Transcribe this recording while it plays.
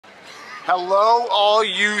Hello, all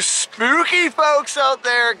you spooky folks out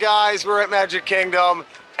there, guys. We're at Magic Kingdom,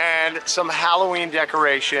 and some Halloween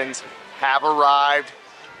decorations have arrived.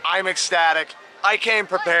 I'm ecstatic. I came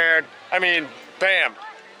prepared. I mean, bam,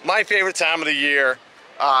 my favorite time of the year.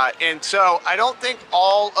 And so I don't think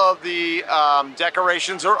all of the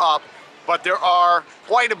decorations are up, but there are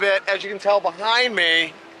quite a bit. As you can tell behind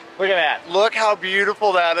me, look at that. Look how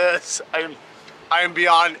beautiful that is. I am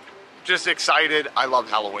beyond just excited. I love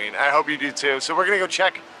Halloween. I hope you do too. So we're gonna go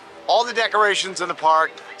check all the decorations in the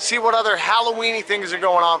park, see what other Halloween-y things are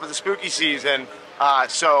going on for the spooky season.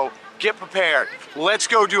 So get prepared. Let's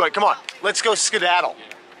go do it. Come on, let's go skedaddle.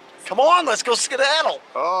 Come on, let's go skedaddle.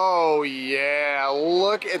 Oh yeah,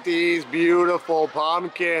 look at these beautiful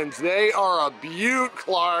pumpkins. They are a beaut,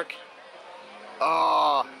 Clark.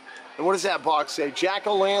 And what does that box say?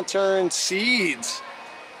 Jack-o'-lantern seeds.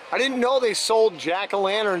 I didn't know they sold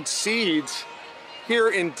jack-o'-lantern seeds here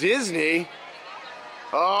in Disney.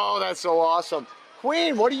 Oh, that's so awesome.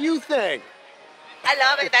 Queen, what do you think? I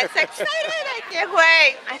love it. I'm so excited. I can't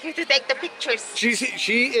wait. I get to take the pictures.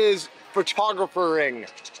 She is photographering.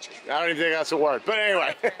 I don't even think that's a word, but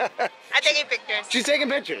anyway. I'm taking pictures. She's taking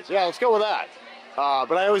pictures. Yeah, let's go with that.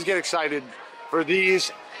 But I always get excited for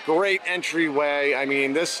these great entryway. I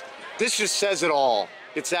mean, this just says it all.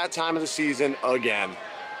 It's that time of the season again.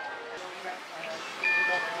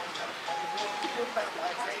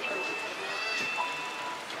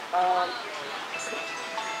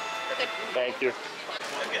 Thank you.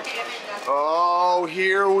 Oh,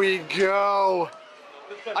 here we go.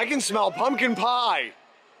 I can smell pumpkin pie.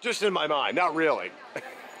 Just in my mind, not really.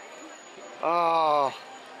 Oh,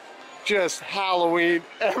 just Halloween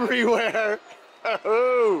everywhere.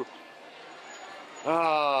 Oh,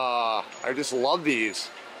 I just love these.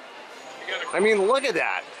 I mean, look at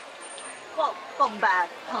that. Welcome back,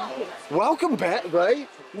 pumpkin. Welcome back, right?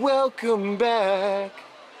 Welcome back.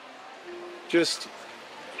 Just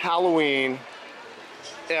Halloween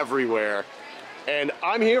everywhere. And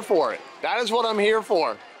I'm here for it. That is what I'm here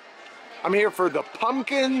for. I'm here for the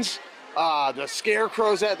pumpkins, the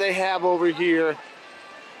scarecrows that they have over here.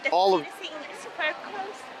 All of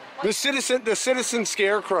the citizen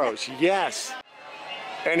scarecrows, yes.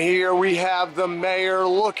 And here we have the mayor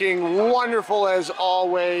looking wonderful as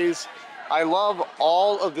always. I love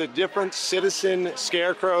all of the different citizen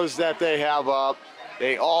scarecrows that they have up.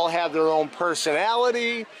 They all have their own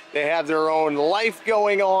personality. They have their own life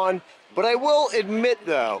going on. But I will admit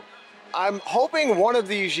though, I'm hoping one of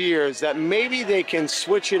these years that maybe they can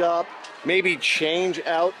switch it up, maybe change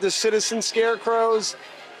out the citizen scarecrows,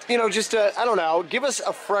 you know, just to, I don't know, give us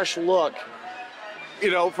a fresh look, you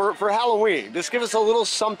know, for Halloween. Just give us a little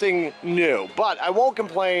something new. But I won't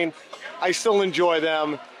complain. I still enjoy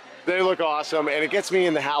them. They look awesome, and it gets me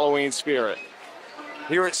in the Halloween spirit.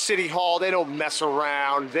 Here at City Hall, they don't mess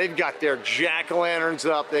around. They've got their jack-o'-lanterns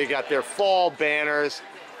up. They got their fall banners.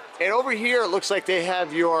 And over here, it looks like they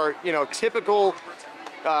have your, you know, typical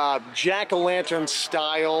jack-o'-lantern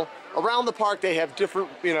style. Around the park, they have different,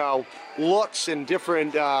 you know, looks and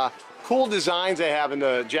different cool designs they have in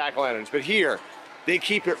the jack-o'-lanterns. But here, they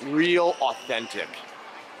keep it real authentic.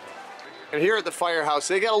 And here at the firehouse,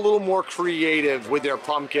 they got a little more creative with their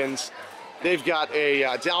pumpkins. They've got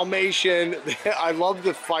a Dalmatian. I love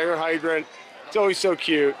the fire hydrant. It's always so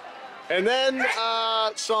cute. And then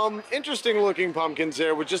some interesting looking pumpkins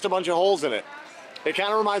there with just a bunch of holes in it. It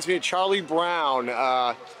kind of reminds me of Charlie Brown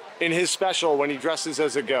in his special when he dresses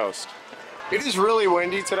as a ghost. It is really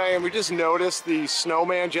windy today, and we just noticed the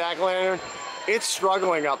snowman jack-o'-lantern. It's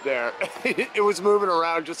struggling up there. It was moving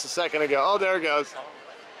around just a second ago. Oh, there it goes.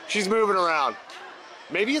 She's moving around.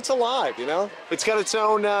 Maybe it's alive, you know? It's got its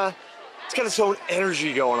own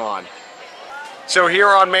energy going on. So here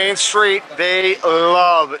on Main Street, they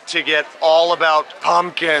love to get all about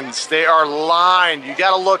pumpkins. They are lined. You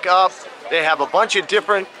gotta look up. They have a bunch of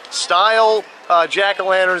different style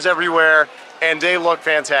jack-o'-lanterns everywhere, and they look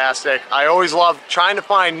fantastic. I always love trying to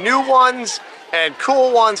find new ones and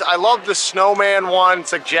cool ones. I love the snowman one.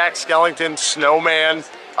 It's like Jack Skellington snowman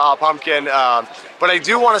pumpkin. But I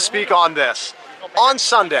do want to speak on this. On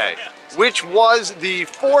Sunday, which was the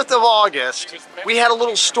 4th of August, we had a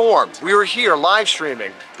little storm. We were here live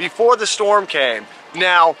streaming before the storm came.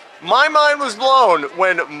 Now, my mind was blown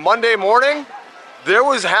when Monday morning, there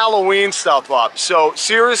was Halloween stuff up. So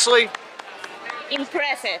seriously,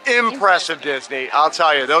 Impressive Disney. I'll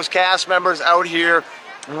tell you, those cast members out here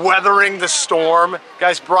weathering the storm.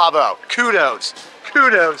 Guys, bravo. Kudos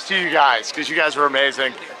to you guys, because you guys were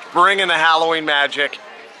amazing. Bringing the Halloween magic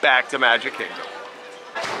back to Magic Kingdom.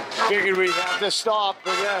 Figured we'd have to stop for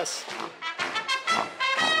this.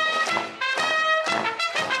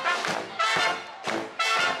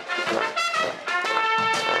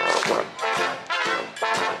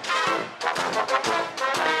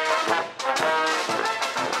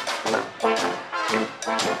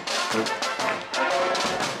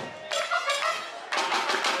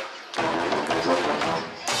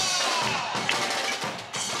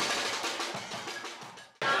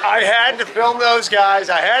 I had to film those guys.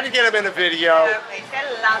 I had to get them in a video. Perfect.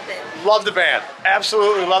 I love it. Love the band.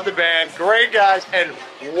 Absolutely love the band. Great guys. And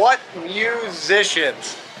what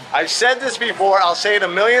musicians. I've said this before. I'll say it a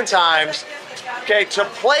million times. Okay, to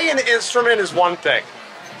play an instrument is one thing.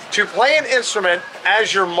 To play an instrument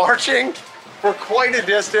as you're marching for quite a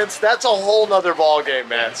distance, that's a whole nother ball game,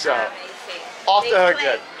 man. So, off the hook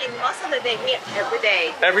good. And most of the day, every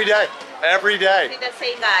day. Every day. Every day. With the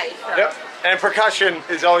same guy. So. Yep. And percussion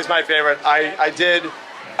is always my favorite. I did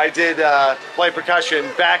play percussion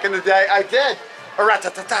back in the day. I did. I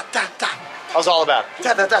was all about it.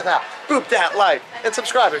 Boop that like and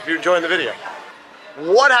subscribe if you're enjoying the video.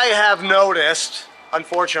 What I have noticed,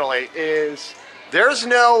 unfortunately, is there's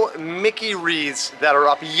no Mickey wreaths that are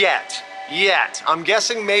up yet. I'm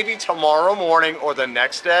guessing maybe tomorrow morning or the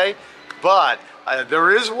next day, but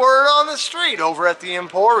there is word on the street over at the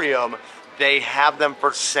Emporium. They have them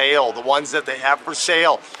for sale, the ones that they have for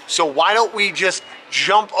sale. So why don't we just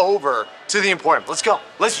jump over to the Emporium? Let's go.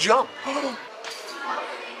 Let's jump.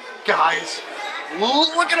 Guys,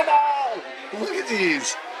 look at them all. Look at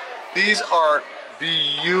these. These are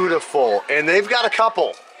beautiful. And they've got a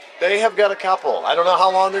couple. They have got a couple. I don't know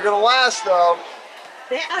how long they're going to last, though.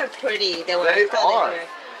 They are pretty. They are.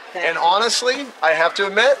 And honestly, I have to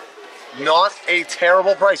admit, not a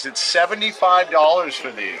terrible price. It's $75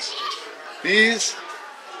 for these. These.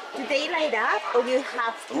 Do they light up, or you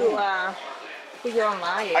have to put your own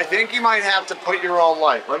light? I think you might have to put your own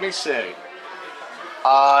light. Let me see.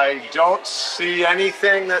 I don't see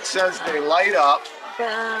anything that says they light up.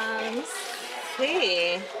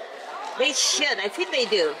 See. They should. I think they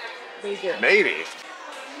do. They do. Maybe.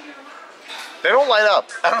 They don't light up.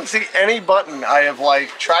 I don't see any button. I have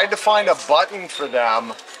tried to find a button for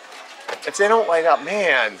them. If they don't light up,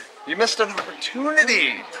 man, you missed an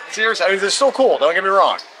opportunity. Seriously, I mean, they're still cool. Don't get me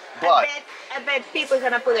wrong. But I bet people are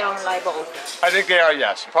gonna put their own light bulbs. I think they are.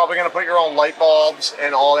 Yes, you're probably gonna put your own light bulbs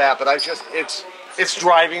and all that. But it's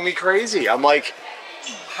driving me crazy. I'm like,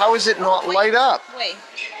 how is it not light up? Wait,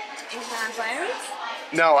 is that virus?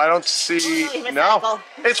 No, I don't see. No,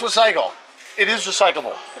 it's recycle. It is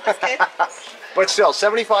recyclable. But still,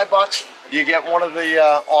 75 bucks. You get one of the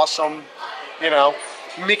awesome,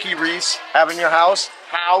 Mickey wreaths have in your house.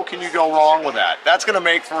 How can you go wrong with that? That's going to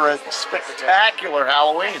make for a spectacular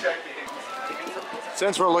Halloween.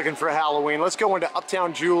 Since we're looking for Halloween, let's go into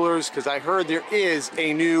Uptown Jewelers because I heard there is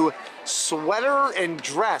a new sweater and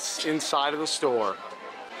dress inside of the store.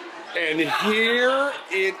 And here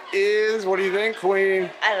it is. What do you think, Queen?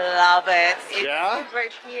 I love it. It's super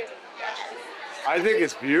cute. I think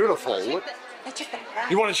it's beautiful.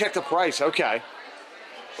 You want to check the price? Okay.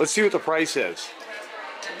 Let's see what the price is.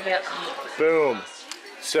 Yeah. Boom.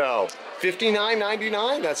 So,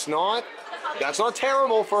 $59.99. That's not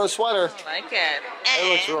terrible for a sweater. I like it.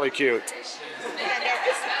 It looks really cute.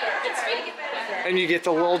 And you get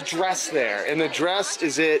the little dress there. And the dress,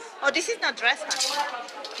 is it? Oh, this is not dress, huh?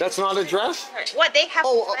 That's not a dress? What they have?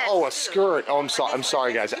 Oh, a skirt. Oh, I'm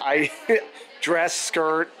sorry, guys. Dress,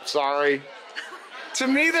 skirt. Sorry. To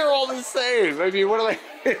me, they're all the same. I mean, what are they?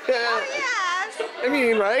 Oh, yes. I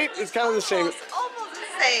mean, right? It's kind of the same. Almost the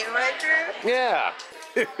same, right, Drew? Yeah.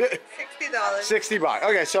 $60. 60 bucks.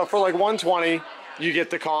 Okay, so for like 120, you get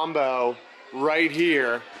the combo right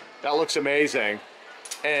here. That looks amazing.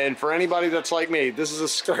 And for anybody that's like me, this is a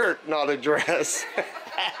skirt, not a dress.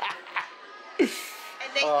 And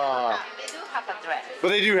they do have a dress. But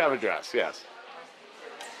they do have a dress, yes.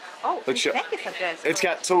 Oh, Let's show. it's a dress. It's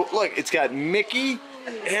got, so look, it's got Mickey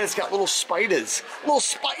and it's got little spiders. Little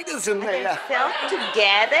spiders in there. Fell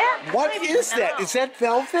together? What is that? Is that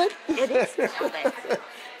velvet? It is velvet.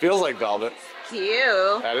 Feels like velvet.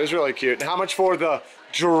 Cute. That is really cute. And how much for the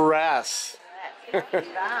dress? The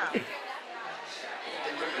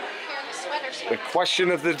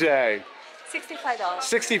question of the day. $65.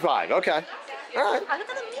 65, okay. All right. Oh, look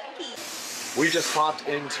at the Mickey. We just popped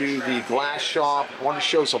into the glass shop. Want to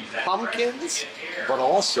show some pumpkins, but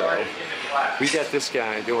also we got this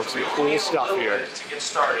guy doing some cool stuff here. To get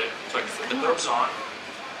started, so I can flip those on,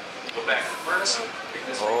 go back to the furnace, pick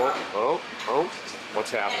this Oh,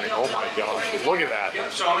 what's happening? Oh my gosh, look at that.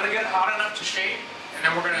 Yep, so I'm going to get it hot enough to shake, and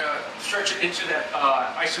then we're going to stretch it into that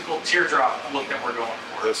icicle teardrop look that we're going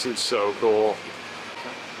for. This is so cool.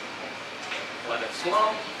 Let it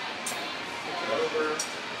slow. Over.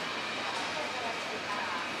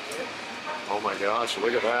 Oh my gosh,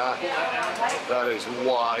 look at that. That is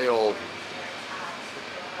wild.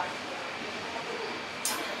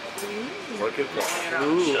 Look at that.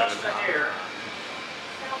 Ooh,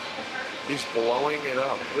 he's blowing it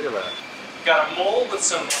up. Look at that. Got a mold with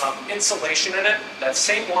some insulation in it. That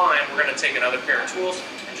same line, we're going to take another pair of tools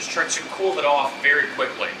and just try to cool it off very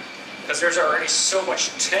quickly. Because there's already so much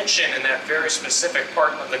tension in that very specific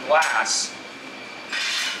part of the glass.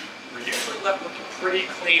 We're usually left with a pretty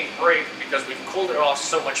clean break because we've cooled it off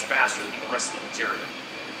so much faster than the rest of the material.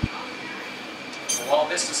 So while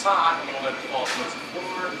this is hot, I'm going to let it fall towards the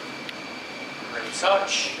floor. Great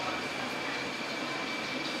touch.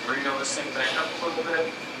 Wriggle this thing back up a little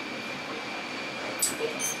bit.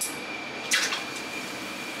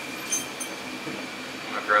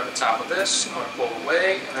 I'm going to grab the top of this, I'm going to pull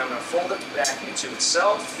away, and then I'm going to fold it back into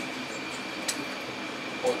itself.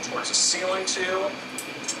 Pull it towards the ceiling too.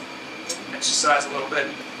 Exercise a little bit.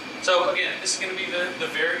 So again, this is going to be the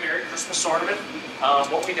very Merry Christmas ornament.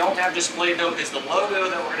 What we don't have displayed though is the logo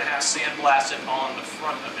that we're going to have sandblasted on the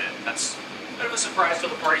front of it. That's a bit of a surprise till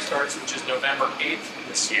the party starts, which is November 8th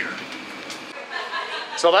this year.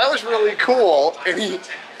 So that was really cool. And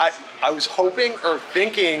I was hoping or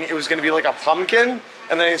thinking it was going to be like a pumpkin.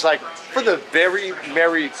 And then he's like, for the very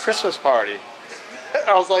Merry Christmas party.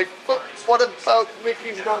 I was like, but what about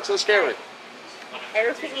Mickey's Not So Scary?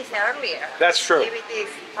 Everything is earlier. That's true. Maybe it is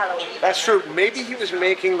Halloween. That's true. Maybe he was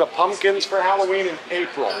making the pumpkins for Halloween in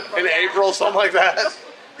April. In April, something like that.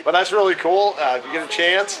 But that's really cool. If you get a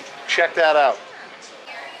chance, check that out.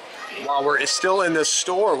 While we're still in this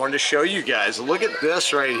store, I wanted to show you guys. Look at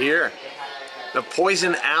this right here. The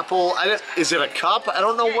poison apple. Is it a cup? I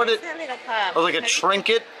don't know what it. It's a little cup. Or like a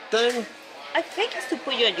trinket thing? I think it's to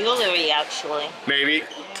put your jewelry actually. Maybe.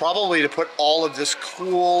 Probably to put all of this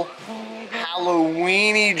cool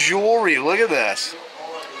Halloweeny jewelry. Look at this.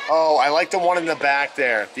 Oh, I like the one in the back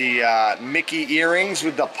there. The Mickey earrings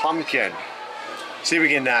with the pumpkin. See if we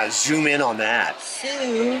can zoom in on that.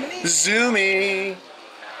 Zoomy.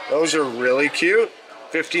 Those are really cute.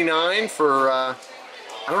 59 for, I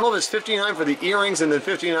don't know if it's 59 for the earrings and then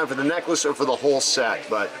 59 for the necklace or for the whole set,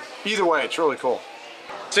 but either way, it's really cool.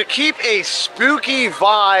 To keep a spooky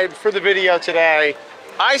vibe for the video today,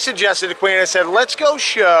 I suggested to Queen, I said, let's go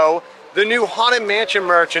show the new Haunted Mansion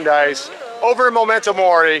merchandise over in Memento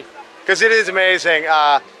Mori, because it is amazing.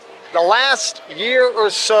 The last year or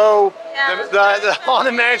so, the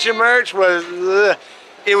Haunted Mansion merch was,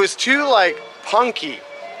 it was too like punky,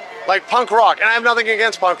 like punk rock. And I have nothing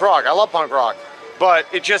against punk rock, I love punk rock. But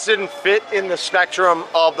it just didn't fit in the spectrum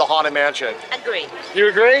of the Haunted Mansion. Agreed. You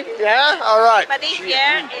agree? Yeah? All right. But this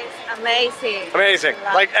year is amazing. Amazing.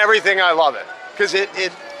 Like everything, I love it. Because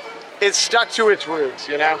it stuck to its roots,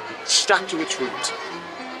 you know? Stuck to its roots.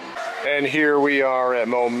 And here we are at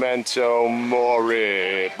Memento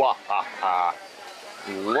Mori.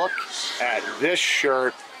 Look at this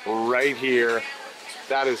shirt right here.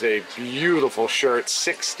 That is a beautiful shirt.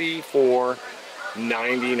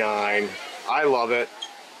 $64.99. I love it.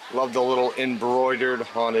 Love the little embroidered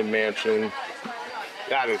Haunted Mansion.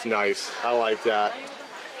 That is nice. I like that.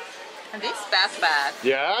 And this bad.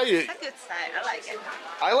 Yeah? It's a good side. I like it.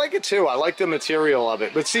 I like it too. I like the material of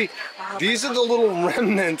it. But see, these are the little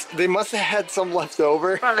remnants. They must have had some left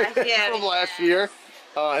over From last year. from last year.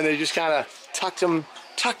 And they just kind of tucked them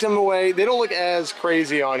away. They don't look as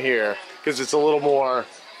crazy on here because it's a little more,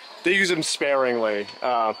 they use them sparingly.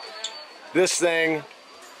 This thing,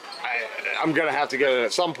 I'm gonna have to get it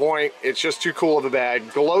at some point. It's just too cool of a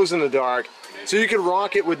bag. Glows in the dark. So you can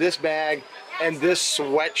rock it with this bag and this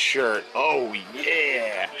sweatshirt. Oh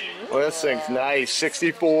yeah. Well, this thing's nice.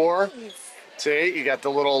 64. See, you got the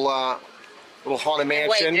little Haunted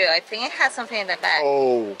Mansion. Wait, dude, I think it has something in the back.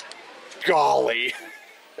 Oh, golly.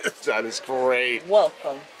 That is great.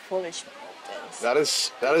 Welcome, foolish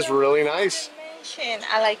mountains. That is really nice.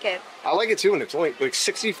 I like it. I like it too, and it's only like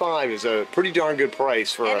 65 is a pretty darn good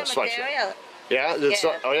price for a sweatshirt. Yeah, it's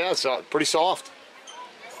oh yeah, it's pretty soft.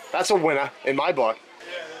 That's a winner in my book.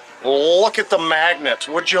 Look at the magnets.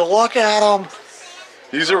 Would you look at them?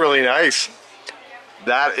 These are really nice.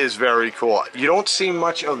 That is very cool. You don't see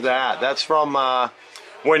much of that. That's from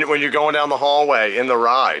when you're going down the hallway in the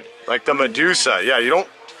ride, like the Medusa. Yeah,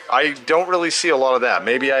 I don't really see a lot of that.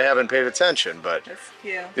 Maybe I haven't paid attention, but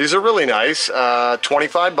these are really nice.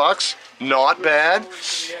 25 bucks, not bad.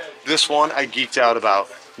 This one I geeked out about.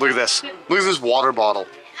 Look at this. Look at this water bottle.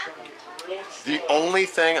 The only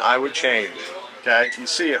thing I would change, okay, you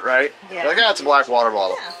see it, right? Yeah. Like, it's a black water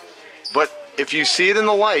bottle. Yeah. But if you see it in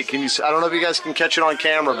the light, I don't know if you guys can catch it on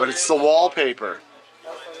camera, but it's the wallpaper.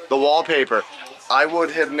 The wallpaper. I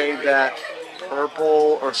would have made that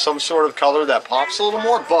purple or some sort of color that pops a little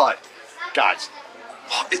more, but guys,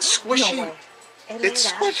 it's squishy.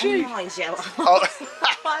 It's squishy. Oh.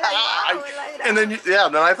 And then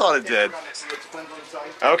then I thought it did.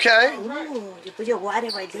 Okay. Ooh, you put your water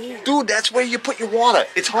right there. Dude, that's where you put your water.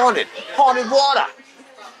 It's haunted. Haunted water.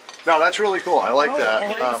 No, that's really cool. I like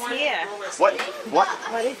that. What's here? What? What?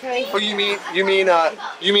 What is right Oh,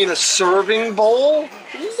 you mean a serving bowl?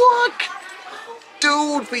 Look,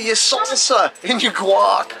 dude, for your salsa and your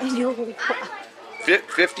guac. here?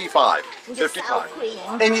 55.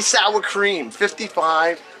 55. And your sour cream.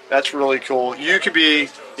 55. That's really cool. You could be,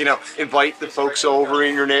 invite the folks over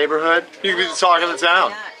in your neighborhood. You could be the talk of the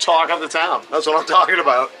town. Talk of the town. That's what I'm talking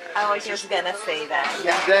about. I was just gonna say that.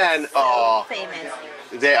 And then,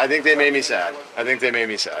 Famous. I think they made me sad. I think they made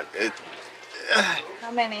me sad.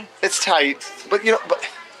 How many? It's tight, but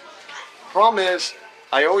problem is,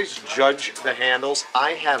 I always judge the handles.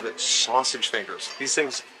 I have sausage fingers.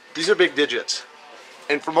 These are big digits.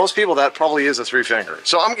 And for most people, that probably is a 3-finger.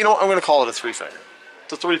 So I'm going to call it a 3-finger.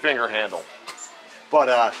 It's a 3-finger handle.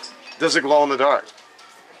 But does it glow in the dark?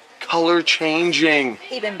 Color changing.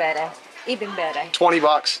 Even better. Even better.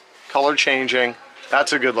 $20. Color changing.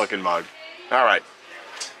 That's a good looking mug. All right.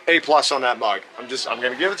 A+ on that mug. I'm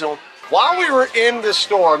going to give it to him. While we were in the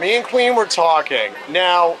store, me and Queen were talking.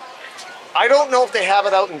 Now, I don't know if they have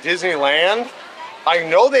it out in Disneyland. I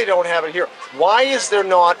know they don't have it here. Why is there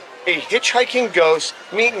not a hitchhiking ghost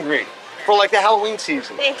meet and greet for like the Halloween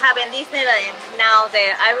season? They have in Disneyland now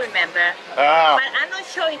there, I remember. Ah. But I'm not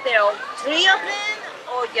sure if there are 3 of them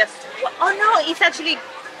or just one. Oh no, it's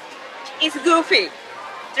Goofy.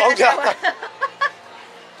 Oh God.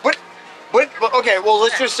 But okay, well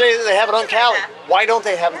let's just say that they have it on Cali. Why don't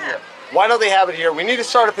they have it here? Why don't they have it here? We need to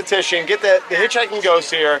start a petition, get the hitchhiking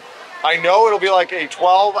ghost here. I know it'll be like a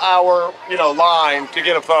 12-hour, line to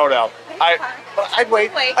get a photo. I'd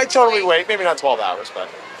wait. I'd totally wait. Maybe not 12 hours, but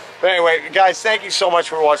anyway, guys, thank you so much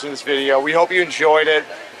for watching this video. We hope you enjoyed it.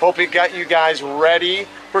 Hope it got you guys ready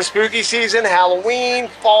for spooky season, Halloween,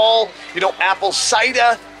 fall, apple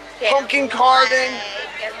cider, pumpkin carving.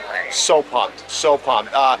 So pumped, so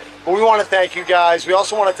pumped. But we want to thank you guys. We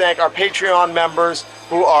also want to thank our Patreon members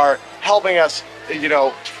who are helping us,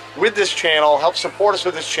 with this channel, help support us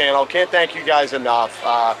with this channel. Can't thank you guys enough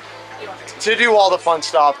to do all the fun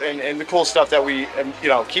stuff and the cool stuff that we,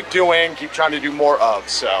 keep doing, keep trying to do more of.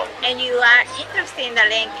 So. And you are interested in the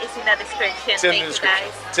link, it's in the description. It's in the description.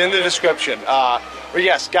 It's in the description. But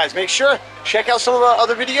yes, guys, make sure check out some of our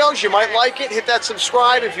other videos. You might like it. Hit that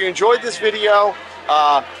subscribe if you enjoyed this video.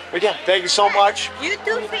 But yeah, thank you so much. You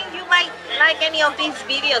do think you might like any of these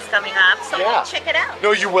videos coming up, so check it out.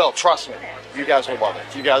 No, you will. Trust me. You guys will love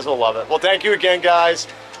it. You guys will love it. Well, thank you again, guys.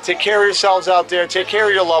 Take care of yourselves out there. Take care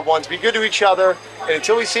of your loved ones. Be good to each other. And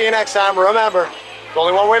until we see you next time, remember, there's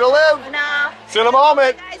only one way to live. No. See you in a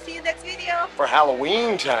moment. Guys, see you next video. For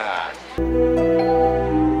Halloween time.